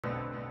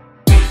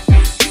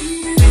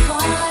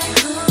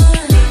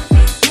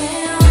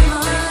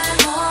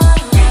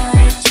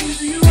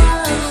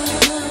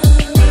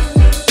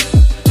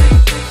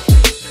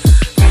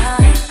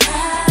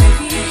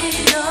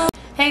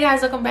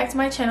guys, welcome back to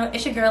my channel.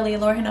 It's your girl Leah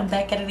Laura and I'm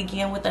back at it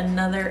again with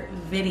another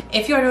video.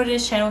 If you are new to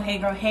this channel, hey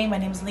girl, hey, my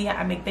name is Leah.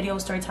 I make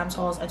videos, story time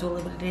hauls. I do a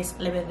little bit of this, a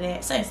little bit of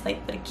that. So it's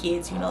like for the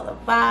kids, you know the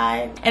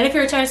vibe. And if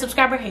you're a returning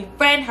subscriber, hey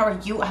friend, how are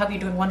you? I hope you're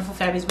doing wonderful,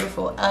 fabulous,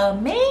 beautiful,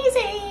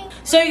 amazing.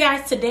 So you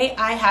guys, today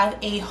I have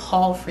a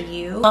haul for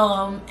you.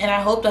 And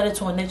I hope that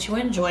it's one that you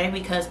enjoy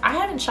because I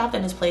haven't shopped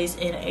in this place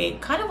in a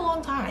kind of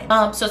long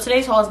time. So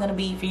today's haul is gonna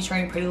be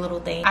featuring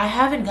Prettylittlething. I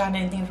haven't gotten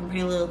anything from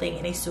Prettylittlething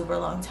in a super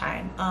long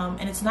time.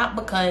 And it's not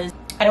because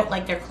I don't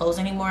like their clothes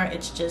anymore.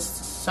 It's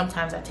just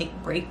sometimes I take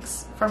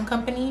breaks from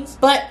companies.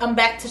 But I'm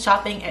back to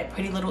shopping at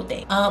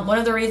Prettylittlething. One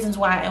of the reasons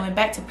why I went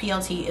back to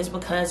PLT is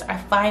because I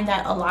find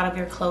that a lot of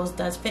your clothes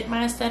does fit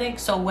my aesthetic.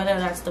 So whether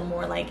that's the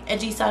more like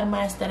edgy side of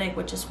my aesthetic,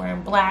 which is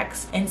wearing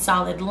blacks and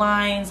solid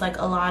lines, like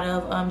a lot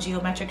of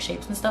geometric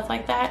shapes and stuff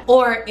like that,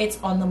 or it's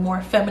on the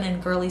more feminine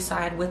girly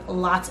side with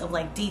lots of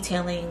like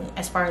detailing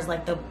as far as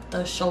like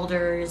the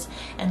shoulders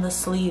and the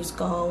sleeves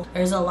go.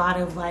 There's a lot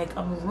of like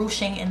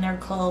ruching in their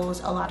clothes,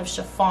 a lot of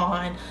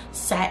chiffon,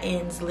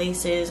 satins,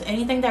 laces,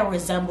 anything that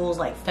resembles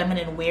like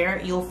feminine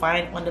wear you'll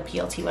find on the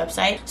PLT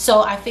website.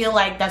 So I feel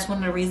like that's one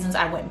of the reasons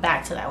I went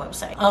back to that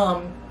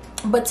website.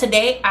 But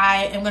today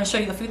I am going to show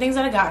you a few things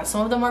that I got. Some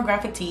of them are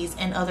graphic tees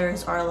and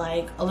others are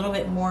like a little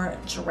bit more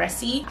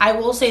dressy. I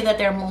will say that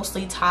they're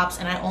mostly tops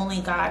and I only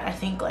got I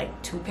think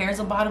like 2 pairs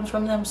of bottoms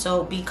from them,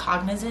 so be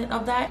cognizant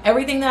of that.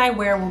 Everything that I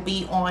wear will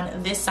be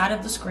on this side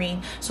of the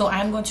screen, so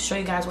I'm going to show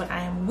you guys what I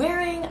am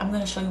wearing. I'm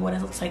going to show you what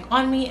it looks like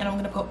on me, and I'm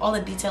going to put all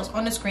the details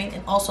on the screen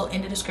and also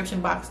in the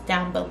description box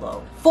down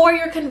below. For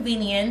your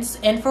convenience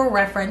and for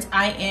reference,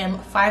 I am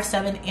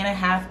 5'7" and a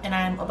half and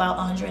I'm about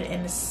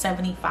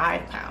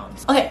 175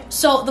 pounds. Okay,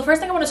 so the first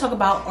thing I want to talk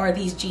about are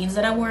these jeans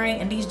that I'm wearing,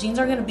 and these jeans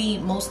are going to be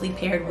mostly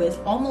paired with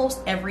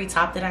almost every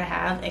top that I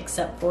have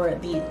except for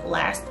the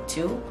last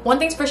two. One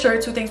thing's for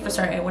sure, two things for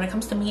certain. When it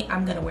comes to me,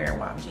 I'm gonna wear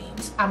mom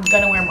jeans. I'm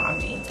gonna wear mom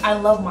jeans. I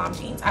love mom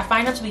jeans. I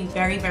find them to be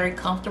very, very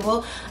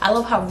comfortable. I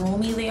love how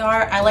roomy they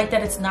are. I like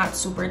that it's not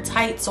super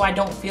tight, so I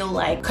don't feel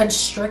like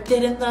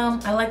constricted in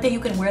them. I like that you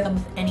can wear them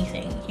with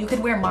anything. You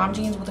could wear mom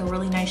jeans with a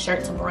really nice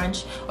shirt to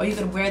brunch, or you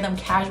could wear them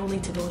casually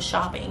to go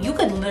shopping. You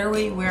could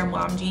literally wear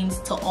mom jeans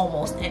to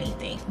almost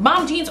anything.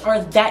 Mom jeans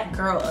are that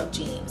girl of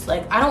jeans.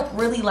 Like, I don't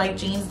really like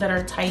jeans that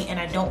are tight and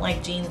I don't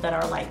like jeans that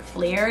are like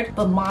flared,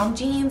 but mom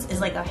jeans is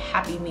like a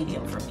happy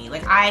medium for me.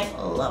 Like, I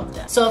love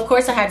them. So of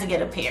course I had to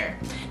get a pair.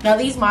 Now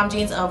these mom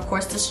jeans are of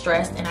course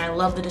distressed, and I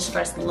love the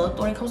distressed look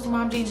when it comes to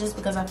mom jeans just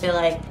because I feel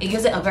like it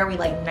gives it a very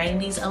like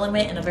 90s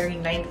element and a very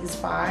 90s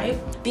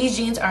vibe. These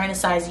jeans are in a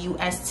size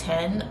US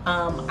 10.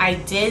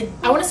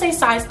 I want to say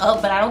size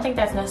up, but I don't think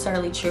that's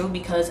necessarily true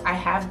because I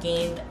have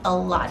gained a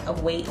lot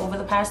of weight over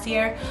the past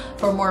year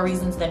for more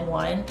reasons than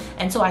one,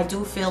 and so I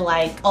do feel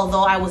like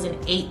although I was an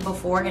 8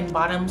 before in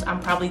bottoms, I'm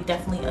probably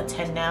definitely a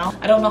 10 now.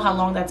 I don't know how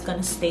long that's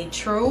gonna stay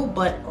true,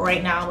 but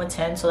right now I'm a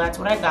 10, so that's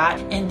what I got,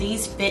 and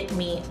these fit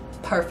me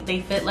perfect. They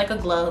fit like a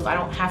glove. I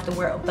don't have to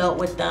wear a belt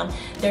with them.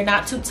 They're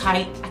not too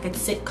tight. I could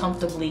sit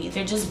comfortably.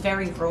 They're just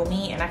very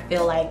roomy, and I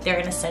feel like they're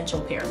an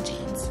essential pair of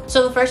jeans.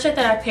 So the first shirt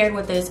that I paired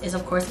with this is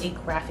of course a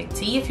graphic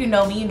tee. If you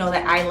know me, you know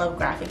that I love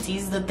graphic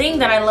tees. The thing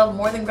that I love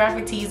more than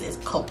graphic tees is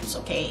coats,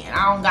 okay? And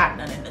I don't got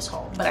none in this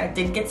haul, but I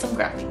did get some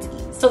graphic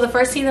tees. So the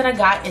first tee that I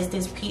got is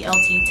this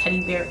PLT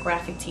teddy bear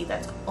graphic tee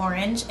that's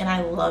orange, and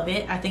I love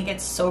it. I think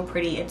it's so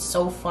pretty. It's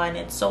so fun.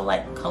 It's so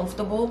like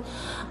comfortable.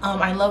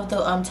 I love the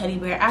teddy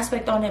bear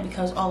aspect on it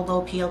because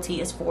although PLT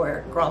is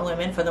for grown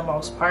women for the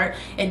most part,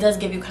 it does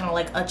give you kind of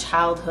like a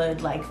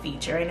childhood like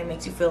feature, and it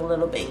makes you feel a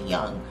little bit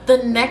young. The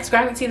next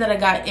graphic tee that I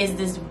got is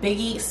this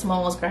Biggie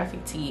Smalls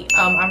graphic tee.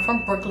 I'm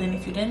from Brooklyn,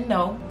 if you didn't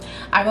know.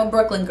 I'm a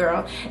Brooklyn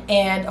girl,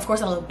 and of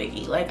course I love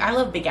Biggie. Like, I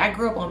love Biggie. I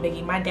grew up on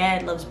Biggie. My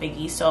dad loves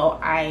Biggie, so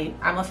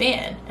I'm a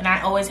fan, and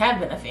I always have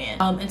been a fan.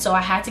 And so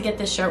I had to get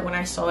this shirt when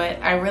I saw it.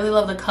 I really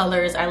love the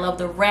colors. I love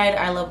the red.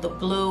 I love the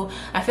blue.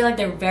 I feel like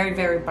they're very,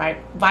 very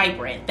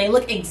vibrant. They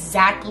look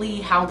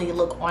exactly how they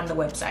look on the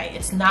website.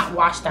 It's not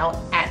washed out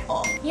at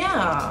all.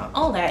 Yeah,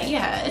 all that.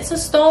 Yeah, it's a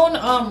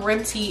stone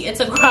rib tee. It's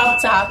a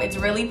crop top. It's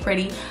really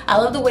pretty. I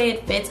love the way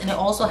it fits, and it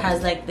also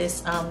has like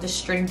this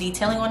string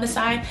detailing on the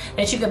side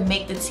that you can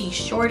make the tee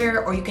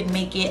shorter, or you can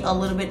make it a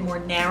little bit more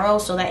narrow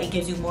so that it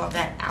gives you more of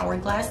that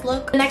hourglass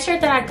look. The next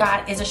shirt that I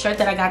got is a shirt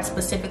that I got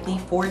specifically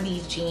for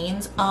these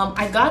jeans.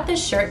 I got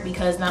this shirt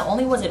because not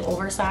only was it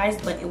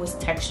oversized, but it was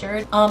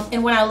textured.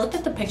 And when I looked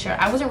at the picture,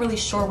 I wasn't really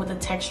sure what the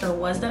texture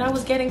was that I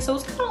was getting, so it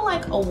was kind of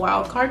like a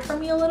wild card for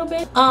me a little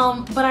bit.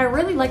 But I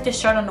really like this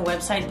shirt on the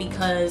website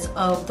because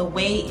of the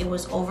way it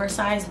was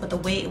oversized, but the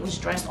way it was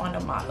dressed on the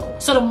model.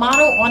 So the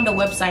model on the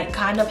website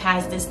kind of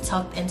has this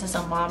tucked into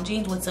some mom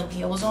jeans with some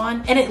heels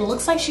on, and it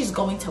looks like she's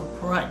going to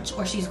brunch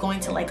or she's going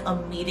to like a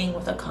meeting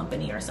with a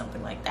company or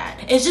something like that.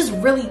 It's just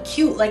really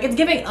cute. Like, it's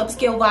giving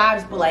upscale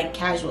vibes, but like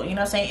casual, you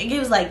know what I'm saying? It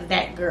gives like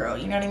that girl,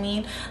 you know what I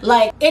mean?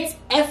 Like, it's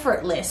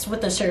effortless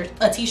with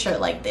a t-shirt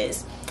like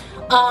this.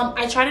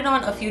 I tried it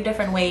on a few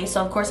different ways.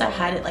 So of course I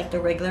had it like the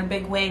regular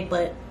big way,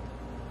 but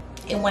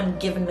it wasn't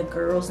giving the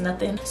girls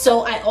nothing.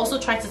 So I also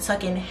tried to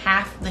tuck in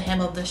half the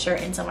hem of the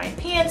shirt into my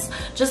pants,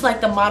 just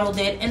like the model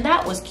did, and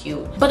that was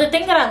cute. But the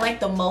thing that I like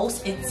the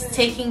most is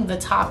taking the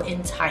top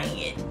and tying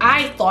it.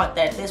 I thought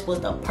that this was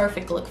the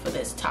perfect look for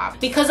this top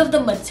because of the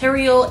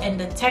material and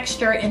the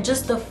texture and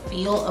just the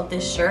feel of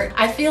this shirt.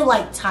 I feel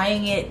like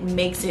tying it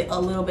makes it a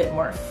little bit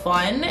more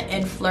fun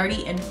and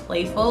flirty and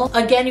playful.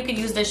 Again, you could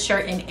use this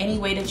shirt in any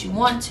way that you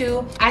want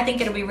to. I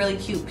think it'll be really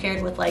cute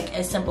paired with like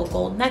a simple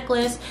gold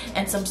necklace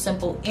and some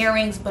simple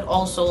earrings, but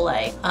also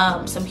like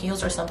some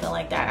heels or something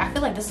like that. I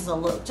feel like this is a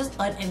look, just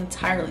an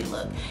entirely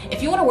look.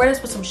 If you want to wear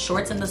this with some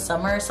shorts in the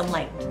summer, some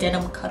like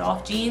denim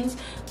cutoff jeans,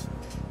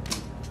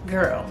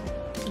 girl,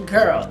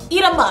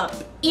 eat them up.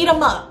 Eat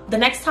them up. The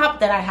next top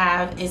that I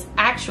have is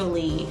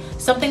actually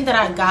something that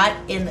I got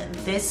in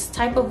this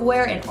type of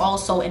wear and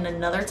also in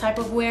another type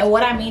of wear. And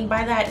what I mean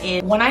by that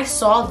is when I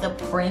saw the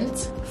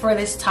print for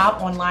this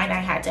top online, I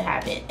had to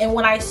have it. And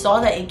when I saw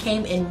that it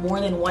came in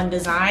more than one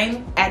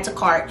design, add to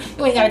cart.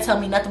 You ain't gotta tell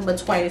me nothing but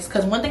twice,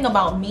 because one thing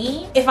about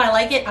me, if I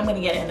like it, I'm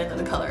gonna get it in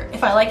another color.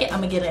 If I like it, I'm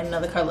gonna get it in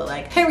another color,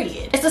 like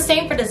period. It's the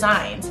same for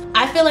designs.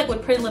 I feel like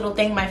with Pretty Little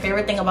Thing, my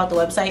favorite thing about the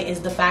website is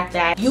the fact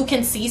that you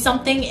can see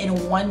something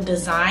in one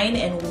design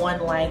and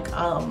one like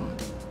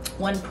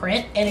one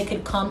print, and it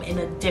could come in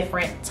a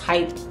different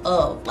type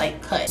of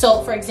like cut.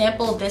 So for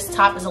example, this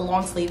top is a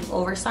long sleeve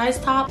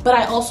oversized top, but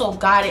I also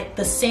got it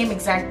the same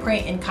exact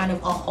print in kind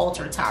of a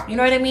halter top, you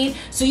know what I mean?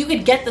 So you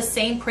could get the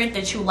same print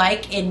that you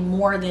like in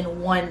more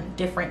than one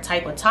different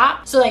type of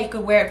top so that you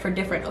could wear it for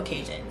different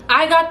occasions.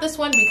 I got this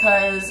one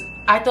because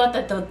I thought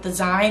that the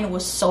design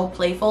was so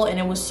playful and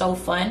it was so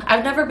fun.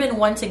 I've never been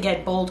one to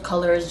get bold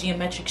colors,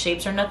 geometric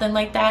shapes, or nothing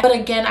like that. But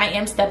again, I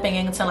am stepping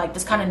into like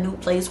this kind of new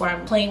place where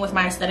I'm playing with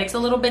my aesthetics a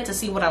little bit to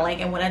see what I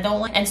like and what I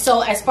don't like. And so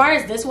as far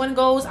as this one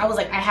goes, I was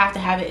like, I have to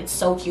have it. It's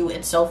so cute.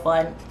 It's so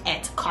fun.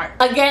 Add to cart.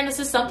 Again, this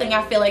is something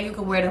I feel like you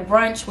could wear to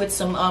brunch with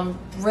some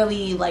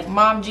really like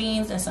mom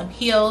jeans and some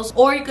heels,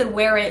 or you could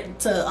wear it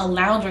to a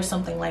lounge or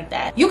something like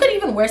that. You could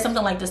even wear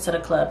something like this to the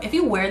club. If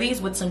you wear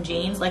these with some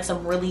jeans, like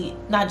some really,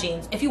 not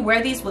jeans, if you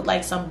wear these with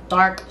like some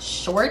dark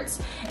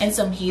shorts and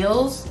some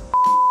heels,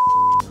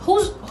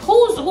 who's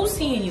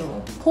seeing you?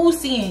 Who's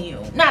seeing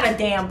you? Not a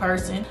damn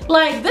person.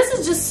 Like, this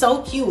is just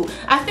so cute.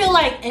 I feel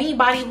like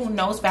anybody who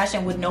knows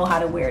fashion would know how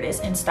to wear this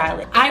and style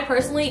it. I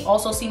personally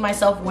also see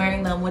myself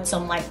wearing them with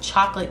some like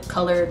chocolate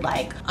colored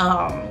like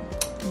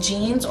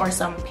jeans or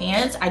some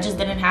pants. I just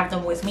didn't have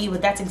them with me,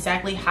 but that's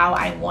exactly how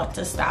I want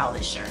to style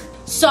this shirt.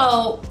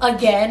 So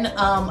again,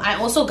 I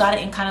also got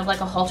it in kind of like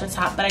a halter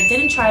top, but I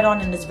didn't try it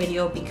on in this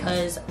video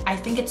because I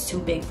think it's too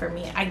big for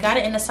me. I got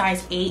it in a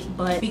size 8,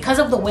 but because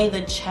of the way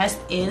the chest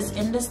is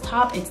in this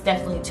top, it's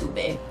definitely too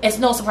big. It's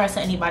no surprise to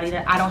anybody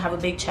that I don't have a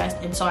big chest,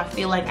 and so I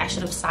feel like I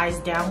should have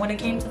sized down when it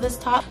came to this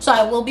top. So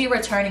I will be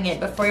returning it,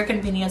 but for your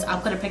convenience,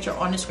 I'll put a picture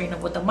on the screen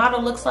of what the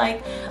model looks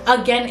like.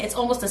 Again, it's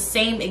almost the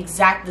same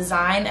exact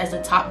design as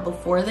the top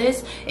before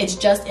this. It's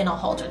just in a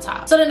halter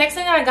top. So the next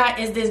thing I got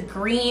is this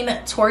green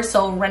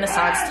torso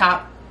Renaissance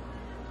top.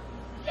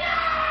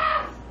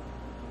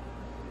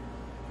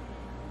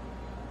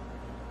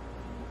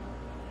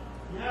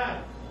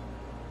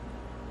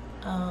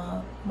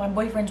 My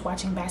boyfriend's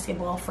watching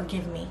basketball.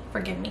 Forgive me.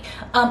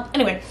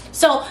 Anyway,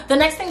 so the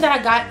next thing that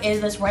I got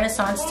is this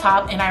Renaissance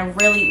top, and I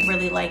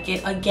really like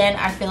it. Again,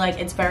 I feel like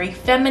it's very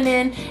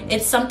feminine.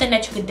 It's something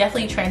that you could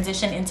definitely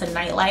transition into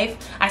nightlife.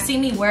 I see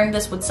me wearing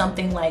this with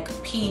something like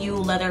PU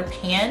leather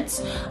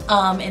pants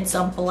and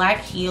some black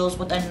heels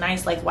with a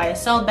nice like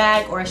YSL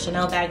bag or a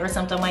Chanel bag or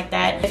something like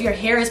that. If your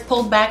hair is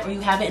pulled back or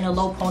you have it in a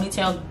low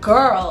ponytail,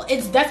 girl,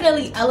 it's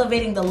definitely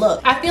elevating the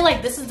look. I feel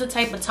like this is the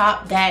type of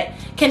top that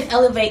can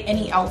elevate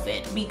any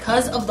outfit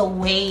because of the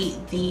way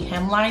the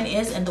hemline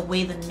is and the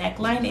way the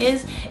neckline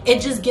is.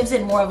 It just gives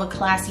it more of a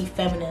classy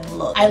feminine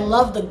look. I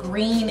love the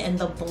green and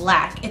the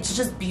black. It's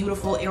just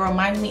beautiful. It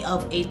reminds me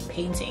of a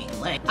painting.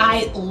 Like,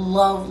 I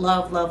love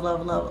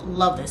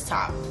this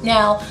top.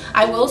 Now,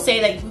 I will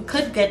say that you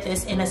could get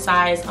this in a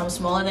size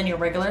smaller than your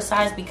regular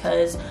size,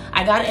 because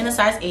I got it in a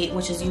size 8,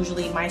 which is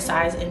usually my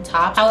size in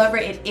top. However,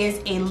 it is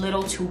a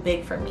little too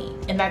big for me,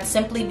 and that's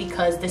simply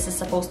because this is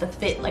supposed to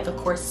fit like a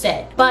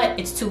corset, but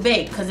it's too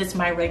big because it's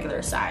my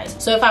regular size.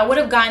 So if I would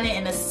have gotten it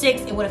in a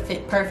 6, it would have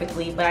fit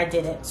perfectly, but I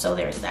didn't, so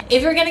there's that.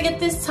 If you're gonna get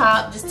this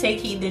top, just take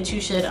heed that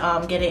you should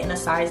get it in a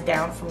size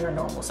down from your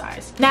normal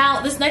size.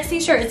 Now, this next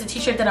t-shirt is the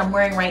t-shirt that I'm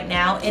wearing right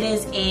now. It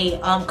is a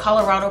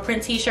Colorado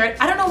print t-shirt.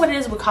 I don't know what it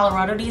is with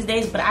Colorado these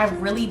days, but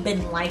I've really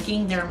been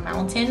liking their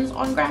mountains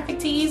on graphic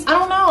tees. I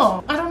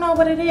don't know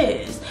what it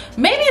is.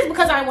 Maybe it's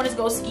because I wanted to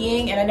go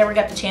skiing and I never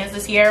got the chance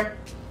this year.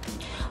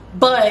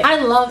 But I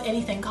love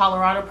anything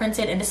Colorado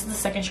printed, and this is the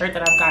second shirt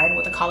that I've gotten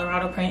with a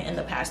Colorado print in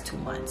the past 2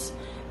 months.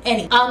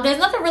 Anyway, there's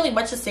nothing really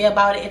much to say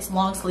about it. It's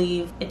long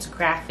sleeve, it's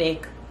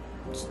graphic,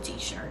 it's a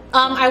t-shirt.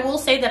 I will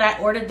say that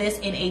I ordered this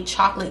in a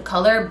chocolate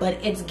color, but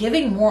it's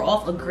giving more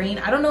off a green.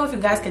 I don't know if you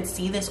guys could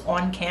see this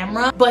on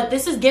camera, but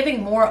this is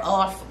giving more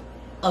off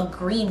a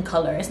green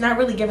color. It's not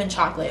really giving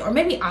chocolate, or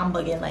maybe I'm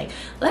bugging. Like,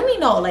 let me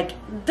know, like,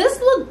 this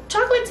look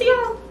chocolate to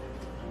y'all?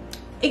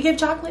 it gives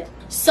chocolate.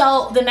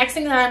 So the next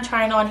thing that I'm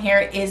trying on here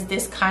is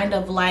this kind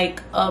of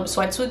like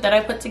sweatsuit that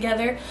I put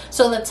together.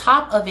 So the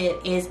top of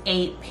it is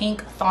a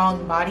pink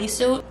thong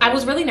bodysuit. I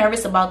was really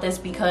nervous about this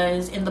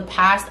because in the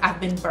past I've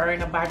been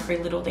burned by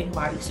Prettylittlething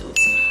bodysuits.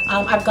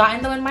 I've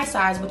gotten them in my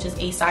size, which is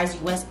a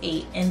size US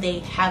 8, and they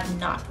have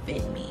not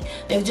fit me.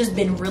 They've just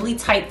been really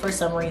tight for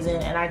some reason,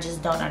 and I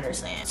just don't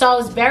understand. So I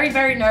was very,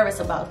 very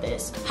nervous about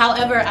this.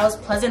 However, I was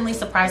pleasantly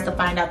surprised to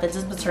find out that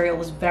this material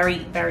was very,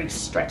 very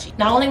stretchy.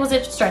 Not only was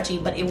it stretchy,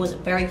 but it was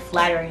very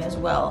flattering as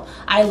well.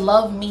 I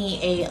love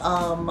me a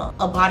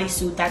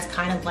bodysuit that's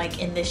kind of like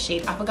in this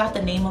shape. I forgot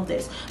the name of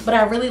this, but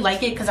I really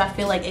like it because I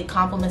feel like it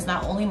complements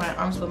not only my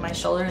arms but my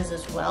shoulders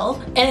as well,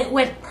 and it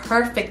went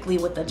perfectly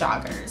with the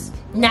joggers.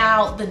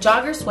 Now, the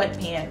jogger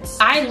sweatpants,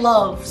 I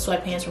love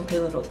sweatpants from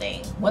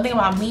Prettylittlething. One thing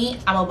about me,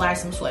 I'm gonna buy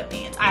some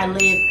sweatpants. I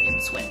live in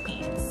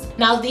sweatpants.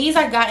 Now, these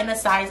I got in a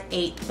size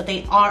 8, but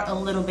they are a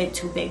little bit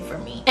too big for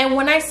me. And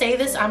when I say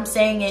this, I'm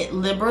saying it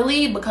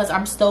liberally because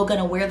I'm still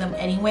gonna wear them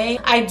anyway.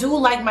 I do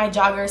like my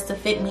joggers to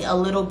fit me a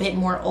little bit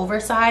more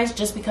oversized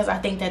just because I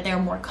think that they're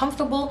more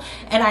comfortable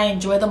and I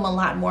enjoy them a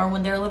lot more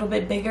when they're a little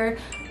bit bigger,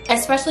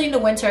 especially in the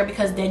winter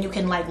because then you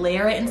can like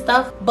layer it and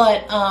stuff.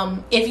 But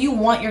if you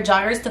want your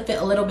joggers to fit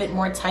a little bit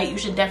more tight, you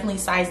should definitely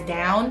size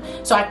down.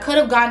 So I could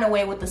have gotten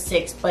away with the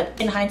 6, but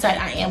in hindsight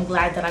I am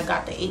glad that I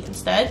got the 8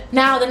 instead.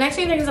 Now the next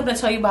few things I'm going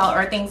to tell you about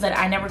are things that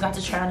I never got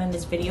to try on in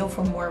this video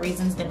for more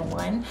reasons than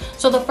one.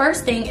 So the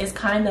first thing is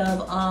kind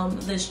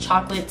of this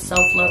chocolate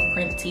self-love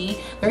print tee.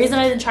 The reason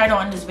I didn't try it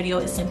on in this video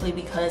is simply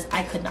because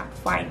I could not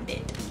find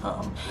it.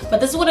 But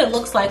this is what it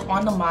looks like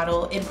on the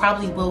model. It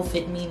probably will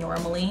fit me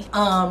normally.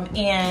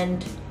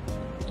 And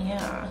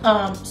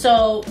yeah,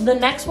 so the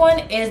next one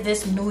is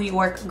this New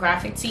York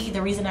graphic tee.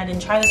 The reason I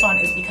didn't try this on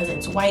is because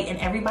it's white, and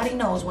everybody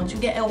knows once you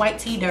get a white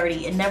tee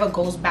dirty, it never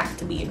goes back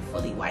to being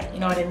fully white, you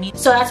know what I mean?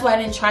 So that's why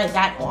I didn't try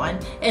that on.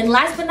 And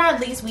last but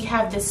not least, we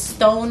have this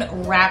stone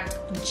wrapped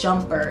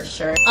jumper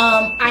shirt.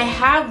 I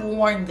have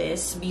worn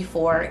this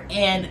before,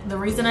 and the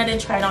reason I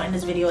didn't try it on in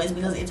this video is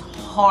because it's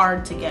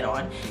hard to get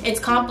on. It's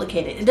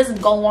complicated. It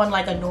doesn't go on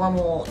like a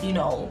normal, you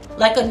know,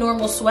 like a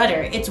normal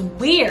sweater. It's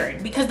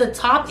weird because the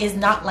top is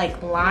not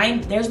like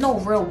lined. There's no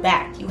real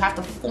back. You have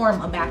to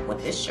form a back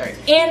with this shirt,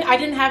 and I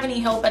didn't have any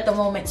help at the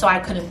moment, so I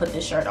couldn't put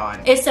this shirt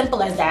on. It's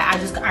simple as that.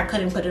 I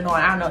couldn't put it on.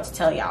 I don't know what to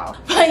tell y'all.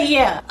 But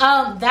yeah,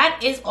 that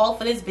is all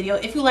for this video.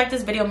 If you like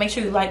this video, make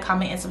sure you like,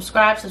 comment, and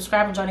subscribe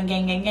and join the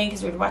gang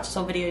because if you're watching this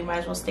whole video, you might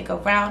as well stick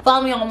around.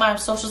 Follow me on my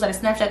socials, that is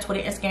Snapchat,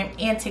 Twitter, Instagram,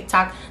 and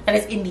TikTok. That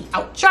is in the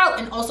outro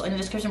and also in the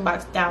description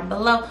box down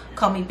below.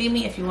 Call me, be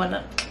me if you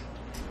wanna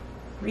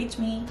reach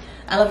me.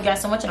 I love you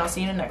guys so much, and I'll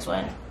see you in the next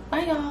one.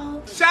 Bye,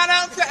 y'all. Shout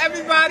out to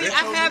everybody.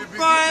 I had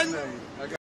fun.